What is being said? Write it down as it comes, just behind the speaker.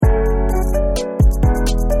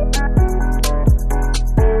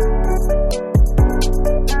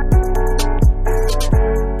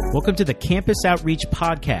Welcome to the Campus Outreach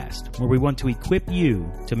Podcast, where we want to equip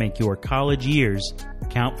you to make your college years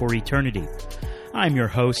count for eternity. I'm your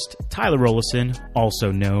host, Tyler Rollison,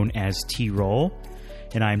 also known as T-Roll,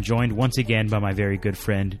 and I'm joined once again by my very good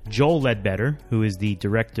friend, Joel Ledbetter, who is the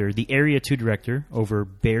Area 2 Director over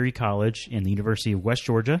Berry College in the University of West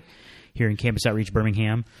Georgia, here in Campus Outreach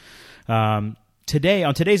Birmingham. On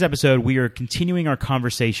today's episode, we are continuing our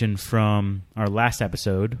conversation from our last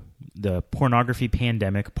episode, the Pornography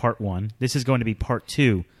Pandemic, Part 1. This is going to be Part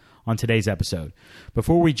 2 on today's episode.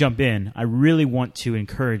 Before we jump in, I really want to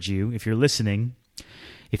encourage you, if you're listening,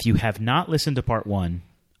 if you have not listened to Part 1,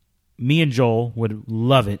 me and Joel would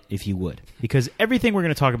love it if you would, because everything we're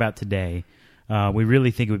going to talk about today, we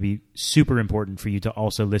really think it would be super important for you to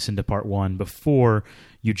also listen to Part 1 before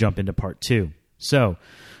you jump into Part 2. So,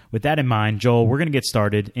 with that in mind, Joel, we're going to get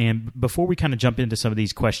started. And before we kind of jump into some of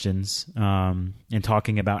these questions and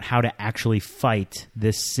talking about how to actually fight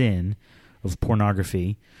this sin of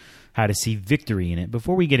pornography, how to see victory in it,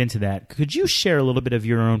 before we get into that, could you share a little bit of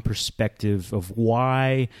your own perspective of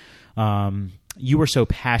why you were so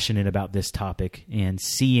passionate about this topic and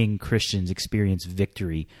seeing Christians experience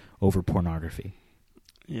victory over pornography?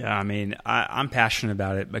 Yeah, I mean, I'm passionate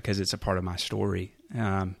about it because it's a part of my story.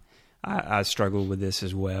 I struggled with this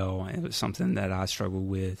as well. It was something that I struggled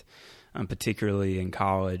with, particularly in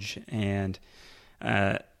college, and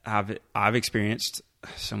I've experienced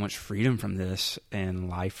so much freedom from this and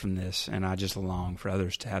life from this, and I just long for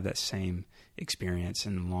others to have that same experience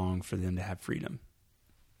and long for them to have freedom.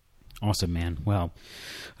 Awesome, man. Well,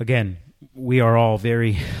 again, we are all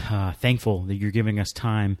very thankful that you're giving us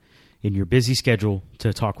time in your busy schedule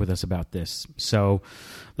to talk with us about this. So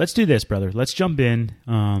let's do this, brother. Let's jump in.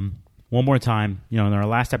 One more time, in our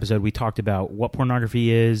last episode, we talked about what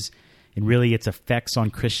pornography is and really its effects on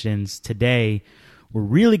Christians. Today, we're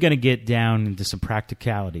really going to get down into some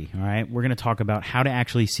practicality, all right? We're going to talk about how to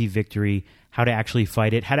actually see victory, how to actually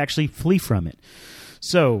fight it, how to actually flee from it.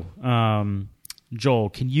 So, Joel,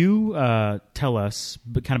 can you tell us,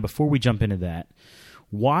 but kind of before we jump into that,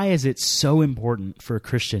 why is it so important for a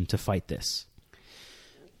Christian to fight this?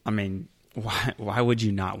 I mean, why would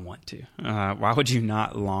you not want to? Why would you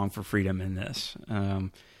not long for freedom in this?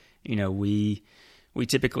 We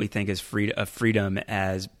typically think of freedom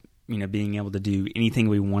as being able to do anything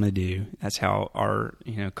we want to do. That's how our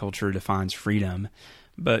culture defines freedom.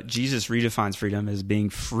 But Jesus redefines freedom as being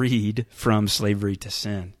freed from slavery to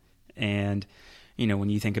sin. And when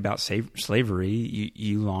you think about slavery,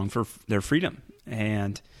 you long for their freedom.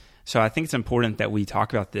 And so I think it's important that we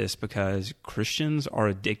talk about this because Christians are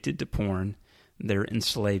addicted to porn, they're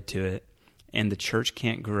enslaved to it, and the church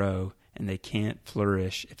can't grow and they can't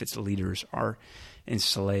flourish if its leaders are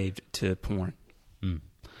enslaved to porn.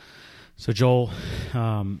 So Joel,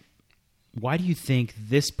 why do you think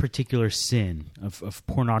this particular sin of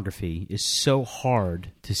pornography is so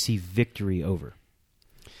hard to see victory over?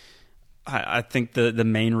 I think the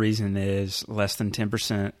main reason is less than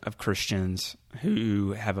 10% of Christians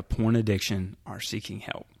who have a porn addiction are seeking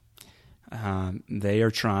help. They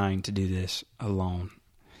are trying to do this alone.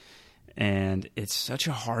 And it's such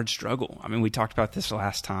a hard struggle. I mean, we talked about this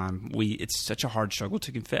last time. It's such a hard struggle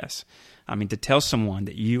to confess. I mean, to tell someone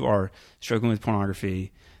that you are struggling with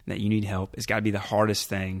pornography, that you need help, it's got to be the hardest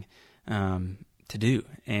thing to do,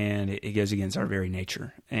 and it goes against our very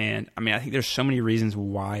nature. And I mean, I think there's so many reasons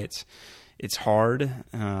why it's hard.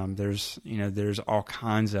 There's all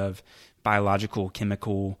kinds of biological,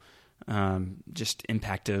 chemical, just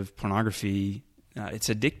impact of pornography. It's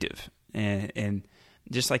addictive, and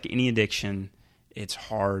just like any addiction, it's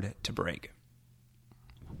hard to break.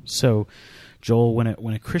 So, Joel,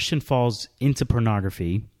 when a Christian falls into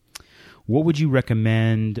pornography, what would you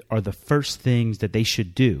recommend are the first things that they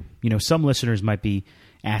should do? Some listeners might be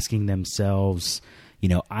asking themselves,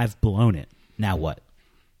 I've blown it. Now what?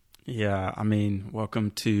 Yeah, I mean,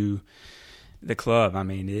 welcome to the club. I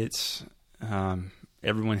mean, it's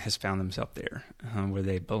everyone has found themselves there where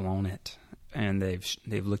they've blown it, and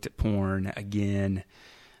they've looked at porn again.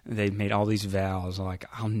 They've made all these vows like,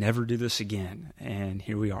 I'll never do this again. And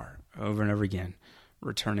here we are over and over again,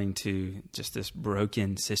 returning to just this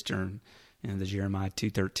broken cistern, the Jeremiah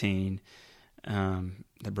 2:13,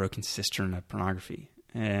 the broken cistern of pornography,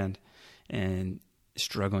 and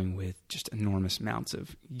struggling with just enormous amounts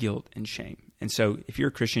of guilt and shame. And so if you're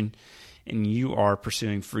a Christian and you are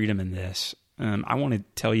pursuing freedom in this, I want to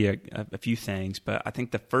tell you a few things, but I think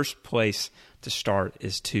the first place to start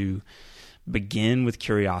is to begin with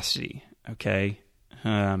curiosity, okay?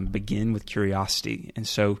 Begin with curiosity. And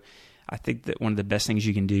so I think that one of the best things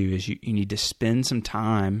you can do is you need to spend some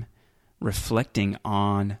time reflecting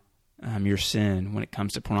on your sin when it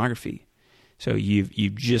comes to pornography. So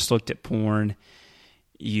you've just looked at porn.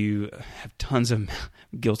 You have tons of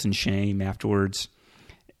guilt and shame afterwards.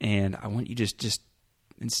 And I want you just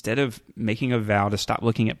instead of making a vow to stop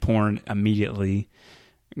looking at porn immediately,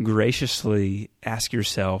 graciously ask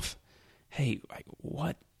yourself, hey,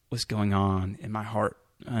 what was going on in my heart?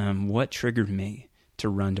 What triggered me to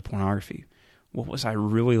run to pornography? What was I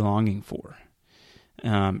really longing for?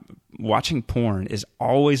 Watching porn is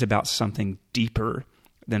always about something deeper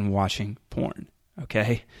than watching porn,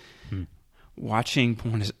 okay? Watching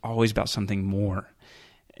porn is always about something more.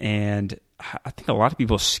 And I think a lot of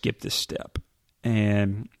people skip this step.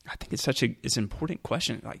 And I think it's it's an important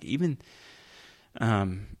question. Like even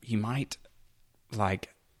you might like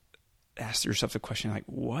ask yourself the question, like,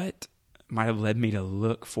 what might have led me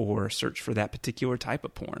to search for that particular type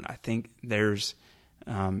of porn? I think there's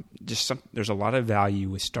there's a lot of value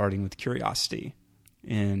with starting with curiosity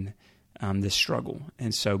in this struggle.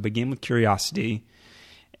 And so begin with curiosity.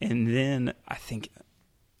 And then I think,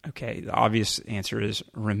 okay, the obvious answer is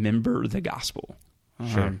remember the gospel.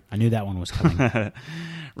 Sure. I knew that one was coming.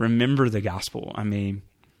 Remember the gospel. I mean,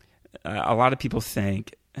 a lot of people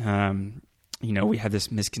think, we have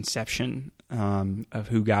this misconception of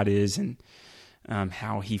who God is and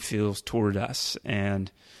how he feels toward us.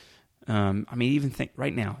 And even think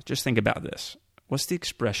right now, just think about this. What's the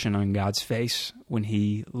expression on God's face when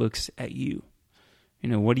he looks at you?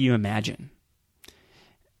 What do you imagine?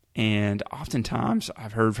 And oftentimes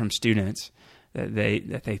I've heard from students that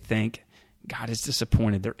they think God is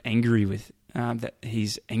disappointed. They're angry with that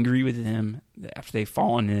he's angry with them after they've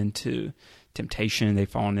fallen into temptation. They've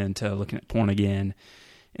fallen into looking at porn again.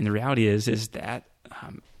 And the reality is that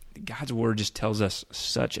God's word just tells us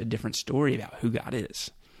such a different story about who God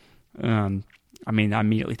is. I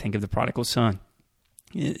immediately think of the prodigal son.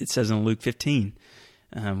 It says in Luke 15,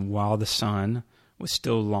 while the son was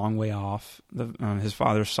still a long way off, his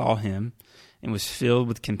father saw him and was filled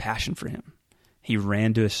with compassion for him. He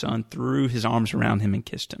ran to his son, threw his arms around him, and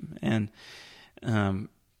kissed him. And,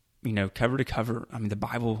 cover to cover, the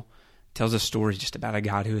Bible tells us stories just about a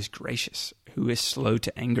God who is gracious, who is slow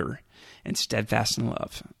to anger, and steadfast in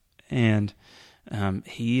love. And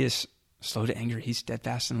he is slow to anger. He's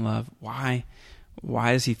steadfast in love. Why?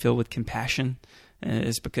 Why is he filled with compassion?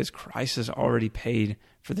 It's because Christ has already paid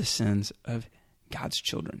for the sins of God's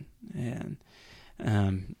children. And,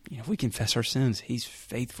 if we confess our sins, he's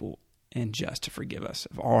faithful and just to forgive us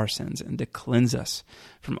of all our sins and to cleanse us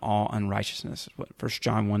from all unrighteousness, what 1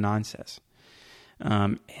 John 1:9 says.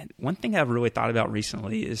 And one thing I've really thought about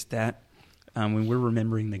recently is that when we're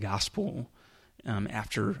remembering the gospel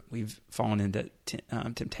after we've fallen into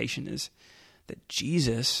temptation, is that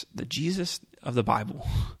Jesus, the Jesus of the Bible,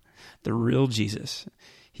 the real Jesus,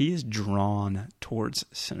 he is drawn towards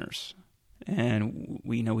sinners. And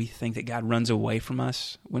we think that God runs away from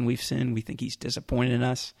us when we've sinned. We think he's disappointed in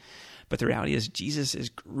us. But the reality is Jesus is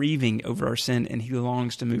grieving over our sin, and he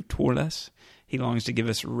longs to move toward us. He longs to give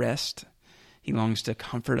us rest. He longs to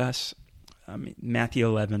comfort us. Matthew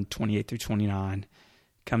 11:28-29,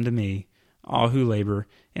 come to me, all who labor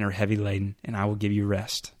and are heavy laden, and I will give you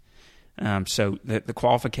rest. So the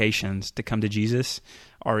qualifications to come to Jesus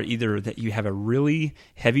are either that you have a really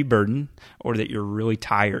heavy burden or that you're really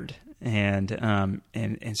tired. And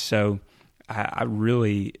so I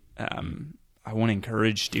really I want to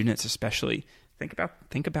encourage students, especially think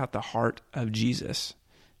about the heart of Jesus.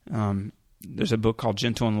 There's a book called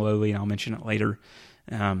Gentle and Lowly, and I'll mention it later.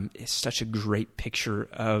 It's such a great picture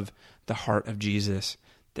of the heart of Jesus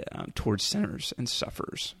towards sinners and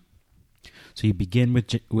sufferers. So you begin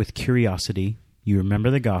with curiosity. You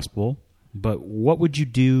remember the gospel, but what would you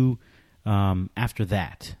do after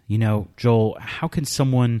that? Joel, how can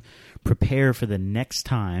someone prepare for the next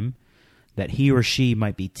time that he or she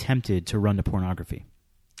might be tempted to run to pornography?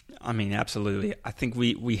 Absolutely. I think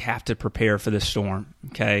we have to prepare for the storm,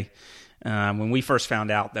 okay? When we first found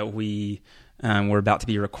out that we were about to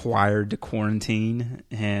be required to quarantine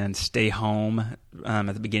and stay home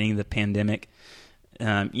at the beginning of the pandemic,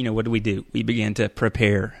 what do? We began to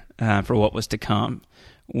prepare for what was to come.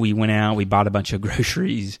 We went out, we bought a bunch of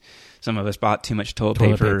groceries. Some of us bought too much toilet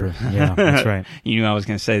paper. Yeah, that's right. You knew I was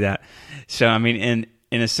going to say that. So,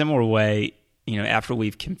 in a similar way, after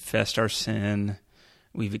we've confessed our sin,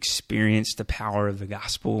 we've experienced the power of the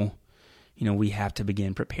gospel, we have to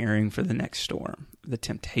begin preparing for the next storm, the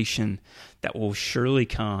temptation that will surely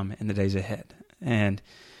come in the days ahead. And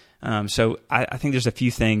so I think there's a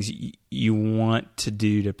few things you want to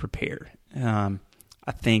do to prepare.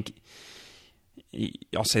 I think,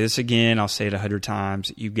 I'll say this again, I'll say it 100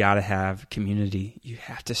 times, you've got to have community. You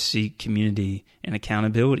have to seek community and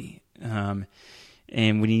accountability.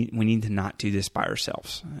 And we need to not do this by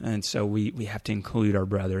ourselves. And so we have to include our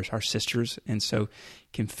brothers, our sisters. And so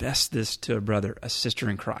confess this to a brother, a sister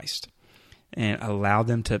in Christ, and allow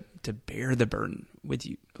them to bear the burden with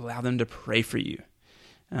you. Allow them to pray for you.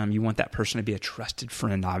 You want that person to be a trusted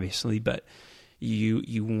friend, obviously, but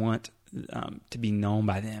you want to be known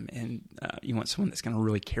by them, and you want someone that's going to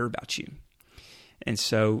really care about you. And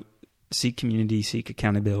so seek community, seek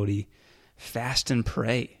accountability, fast and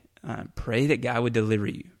pray. Pray that God would deliver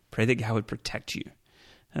you. Pray that God would protect you.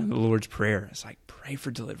 The Lord's Prayer is like, pray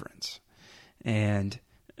for deliverance and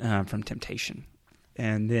from temptation.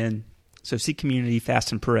 And then, so seek community,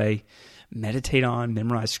 fast and pray, meditate on,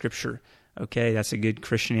 memorize Scripture. Okay, that's a good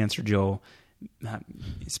Christian answer, Joel.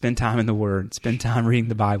 Spend time in the Word. Spend time reading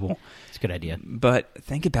the Bible. It's a good idea. But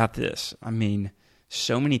think about this. I mean,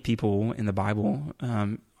 so many people in the Bible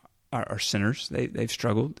are sinners. They've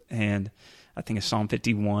struggled, and I think of Psalm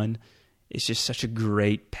 51 is just such a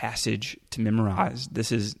great passage to memorize.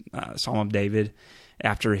 This is Psalm of David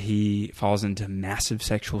after he falls into massive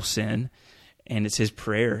sexual sin, and it's his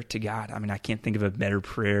prayer to God. I mean, I can't think of a better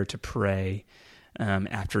prayer to pray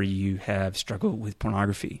after you have struggled with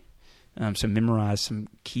pornography. So memorize some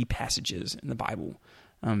key passages in the Bible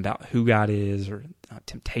about who God is, or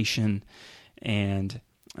temptation, and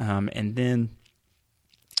then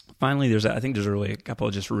finally, I think there's really a couple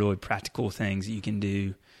of just really practical things that you can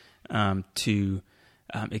do to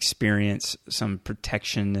experience some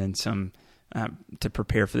protection and some to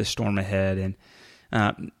prepare for the storm ahead.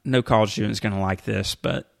 And no college student is going to like this,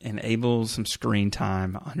 but enable some screen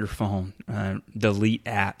time on your phone. Delete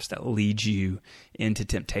apps that lead you into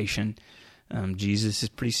temptation. Jesus is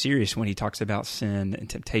pretty serious when he talks about sin and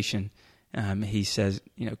temptation. He says,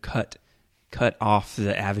 cut off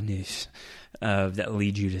the avenues that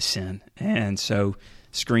lead you to sin. And so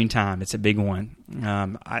screen time, it's a big one.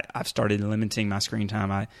 I've started limiting my screen time.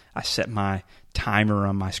 I set my timer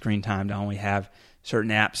on my screen time to only have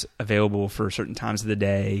certain apps available for certain times of the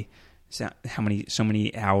day, so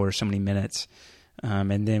many hours, so many minutes.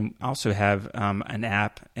 And then I also have an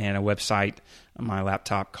app and a website on my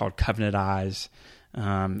laptop called Covenant Eyes.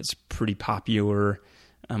 It's pretty popular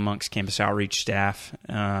amongst campus outreach staff,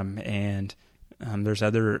 and there's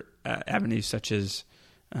other avenues such as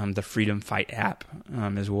the Freedom Fight app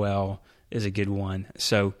as well is a good one.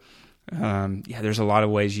 So, there's a lot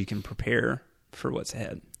of ways you can prepare for what's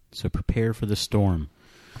ahead. So prepare for the storm.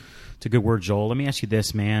 It's a good word, Joel. Let me ask you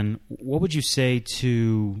this, man. What would you say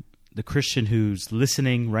to the Christian who's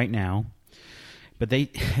listening right now, but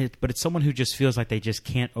it's someone who just feels like they just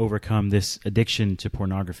can't overcome this addiction to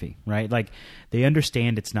pornography, right? Like they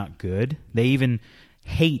understand it's not good. They even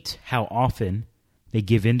hate how often they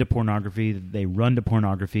give into pornography, they run to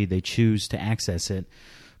pornography, they choose to access it,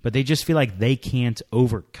 but they just feel like they can't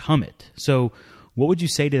overcome it. So what would you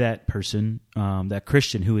say to that person, that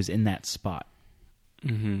Christian who is in that spot?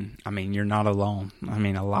 Mm-hmm. I mean, you're not alone. I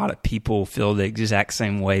mean, a lot of people feel the exact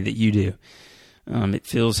same way that you do. It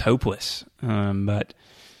feels hopeless, but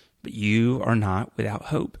you are not without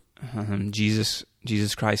hope. Jesus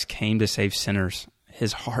Christ came to save sinners.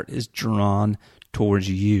 His heart is drawn towards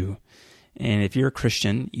you. And if you're a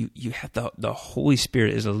Christian, you have the Holy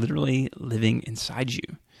Spirit is literally living inside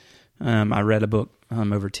you. I read a book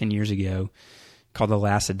over 10 years ago called The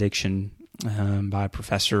Last Addiction by a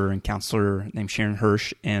professor and counselor named Sharon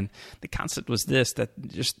Hirsch. And the concept was this, that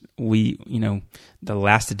just the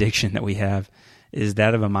last addiction that we have is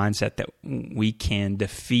that of a mindset that we can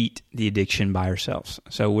defeat the addiction by ourselves.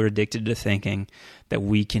 So we're addicted to thinking that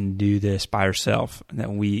we can do this by ourselves,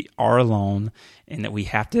 that we are alone, and that we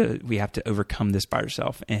have to overcome this by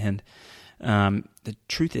ourselves. And the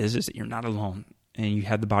truth is that you're not alone, and you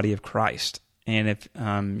have the body of Christ. And if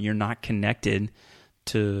you're not connected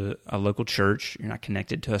to a local church, you're not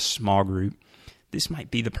connected to a small group, this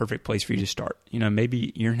might be the perfect place for you to start.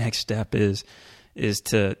 Maybe your next step is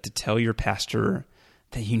to tell your pastor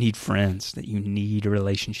that you need friends, that you need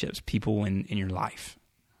relationships, people in your life.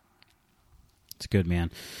 It's good,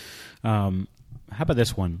 man. How about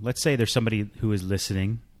this one? Let's say there's somebody who is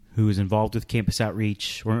listening, who is involved with campus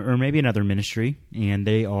outreach or maybe another ministry, and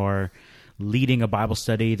they are leading a Bible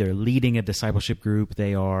study, they're leading a discipleship group,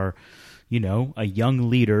 they are, a young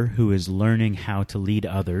leader who is learning how to lead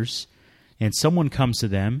others, and someone comes to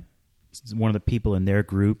them, one of the people in their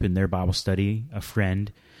group, in their Bible study, a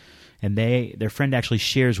friend, and their friend actually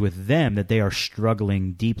shares with them that they are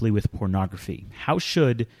struggling deeply with pornography. How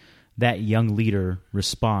should that young leader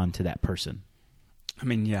respond to that person?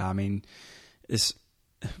 It's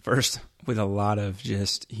first with a lot of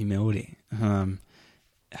just humility.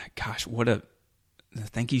 Gosh, what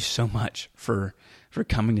thank you so much for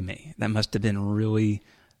coming to me. That must have been really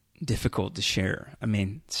difficult to share. I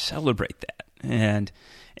mean, celebrate that and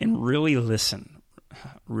really listen,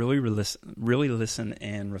 really listen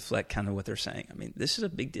and reflect kind of what they're saying. I mean, this is a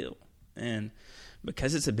big deal. And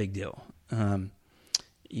because it's a big deal,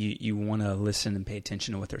 you want to listen and pay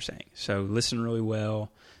attention to what they're saying. So listen really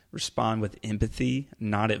well, respond with empathy,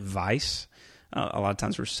 not advice. A lot of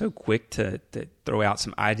times we're so quick to throw out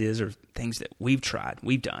some ideas or things that we've tried,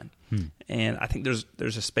 we've done. And I think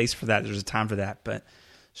there's a space for that. There's a time for that. But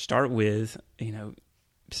start with,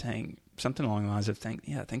 saying something along the lines of,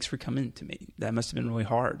 thanks for coming to me. That must have been really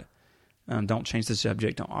hard. Don't change the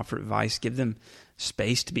subject. Don't offer advice. Give them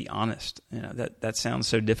space to be honest. That sounds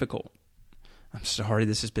so difficult. I'm sorry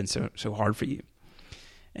this has been so hard for you.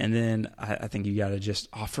 And then I think you got to just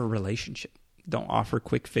offer relationship. Don't offer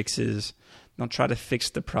quick fixes. Don't try to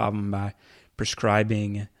fix the problem by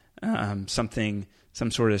prescribing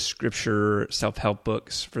some sort of scripture, self-help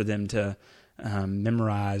books for them to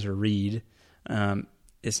memorize or read.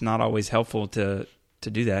 It's not always helpful to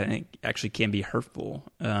do that, and it actually can be hurtful.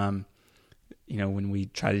 When we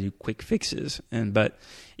try to do quick fixes, but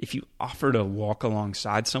if you offer to walk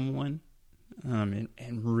alongside someone and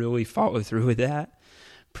really follow through with that,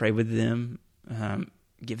 pray with them,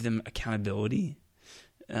 give them accountability.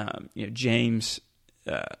 James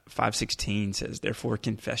 5:16 says, "Therefore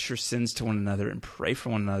confess your sins to one another and pray for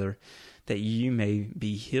one another that you may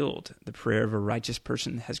be healed. The prayer of a righteous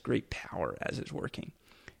person has great power as it's working."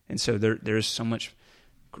 And so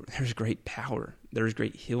there's great power. There's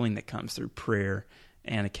great healing that comes through prayer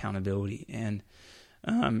and accountability. And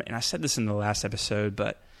I said this in the last episode,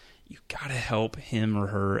 but you got to help him or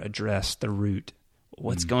her address the root.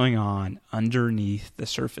 What's going on underneath the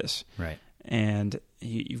surface? Right. And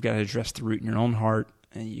you've got to address the root in your own heart,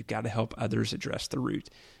 and you've got to help others address the root.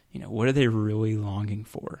 What are they really longing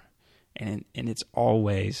for? And it's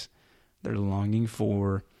always they're longing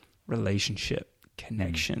for relationship,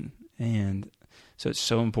 connection. And so it's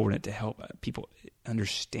so important to help people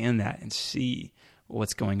understand that and see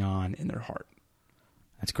what's going on in their heart.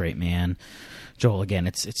 That's great, man. Joel, again,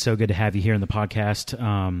 it's so good to have you here on the podcast.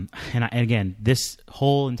 And again, this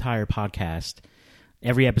whole entire podcast,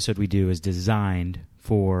 every episode we do is designed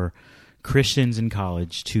for Christians in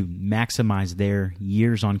college to maximize their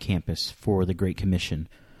years on campus for the Great Commission,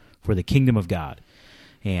 for the kingdom of God.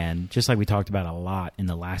 And just like we talked about a lot in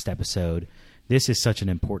the last episode, this is such an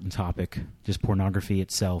important topic, just pornography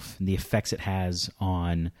itself and the effects it has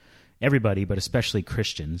on everybody, but especially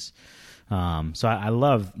Christians. So I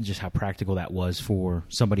love just how practical that was for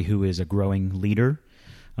somebody who is a growing leader.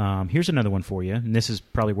 Here's another one for you, and this is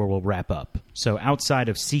probably where we'll wrap up. So outside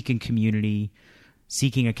of seeking community,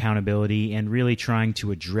 seeking accountability, and really trying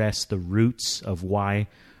to address the roots of why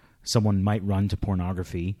someone might run to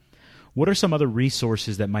pornography, what are some other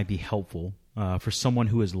resources that might be helpful for someone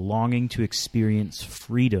who is longing to experience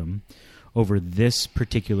freedom over this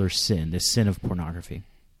particular sin, this sin of pornography?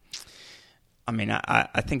 I mean,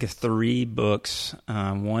 I think of 3 books.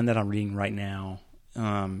 One that I'm reading right now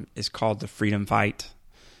is called The Freedom Fight.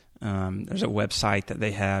 There's a website that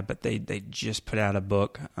they have, but they just put out a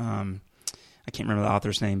book. I can't remember the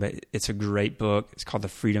author's name, but it's a great book. It's called The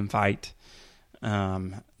Freedom Fight.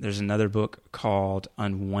 There's another book called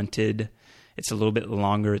Unwanted. It's a little bit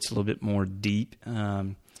longer. It's a little bit more deep,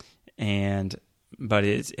 but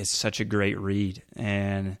it's such a great read.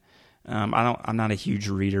 And I'm not a huge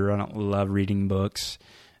reader. I don't love reading books,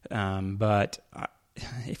 but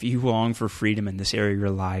if you long for freedom in this area of your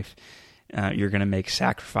life, you're going to make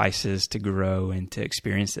sacrifices to grow and to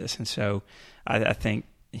experience this. And so I think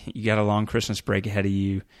you got a long Christmas break ahead of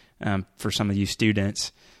you. For some of you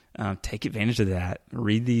students, take advantage of that.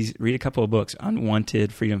 Read a couple of books,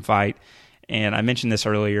 Unwanted, Freedom Fight. And I mentioned this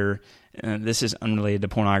earlier. This is unrelated to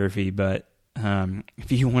pornography, but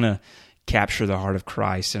if you want to capture the heart of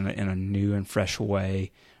Christ in a new and fresh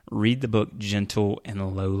way, read the book Gentle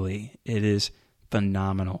and Lowly. It is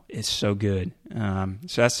phenomenal. It's so good.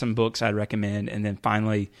 So that's some books I'd recommend. And then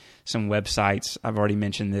finally, some websites. I've already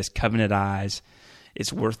mentioned this, Covenant Eyes.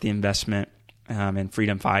 It's worth the investment. And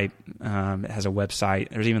Freedom Fight has a website.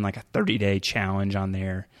 There's even like a 30-day challenge on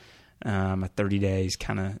there, a 30 days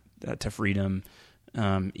kind of to freedom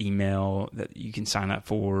email that you can sign up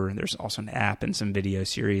for. There's also an app and some video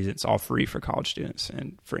series. It's all free for college students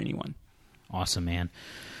and for anyone. Awesome, man.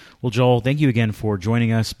 Well, Joel, thank you again for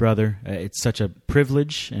joining us, brother. It's such a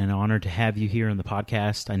privilege and an honor to have you here on the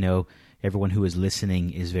podcast. I know everyone who is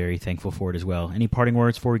listening is very thankful for it as well. Any parting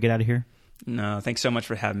words before we get out of here? No, thanks so much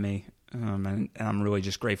for having me. And I'm really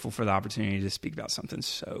just grateful for the opportunity to speak about something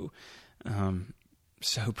so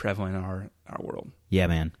prevalent in our world. Yeah,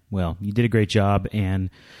 man. Well, you did a great job. And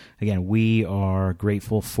again, we are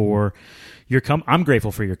grateful for your I'm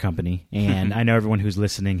grateful for your company. And I know everyone who's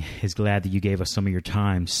listening is glad that you gave us some of your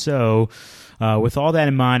time. So with all that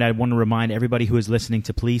in mind, I want to remind everybody who is listening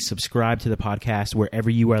to please subscribe to the podcast wherever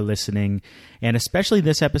you are listening. And especially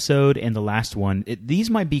this episode and the last one, these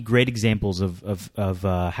might be great examples of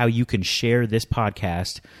how you can share this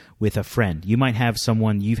podcast with a friend. You might have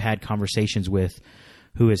someone you've had conversations with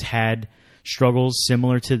who has had struggles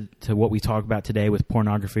similar to what we talk about today with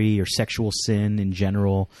pornography or sexual sin in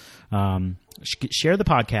general. Share the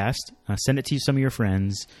podcast, send it to some of your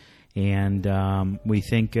friends, and we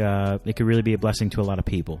think it could really be a blessing to a lot of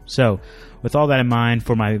people. So with all that in mind,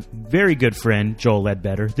 for my very good friend Joel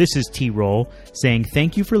Ledbetter, this is T-Roll saying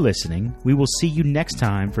thank you for listening. We will see you next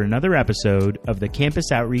time for another episode of the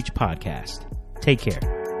Campus Outreach Podcast. Take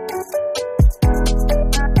care.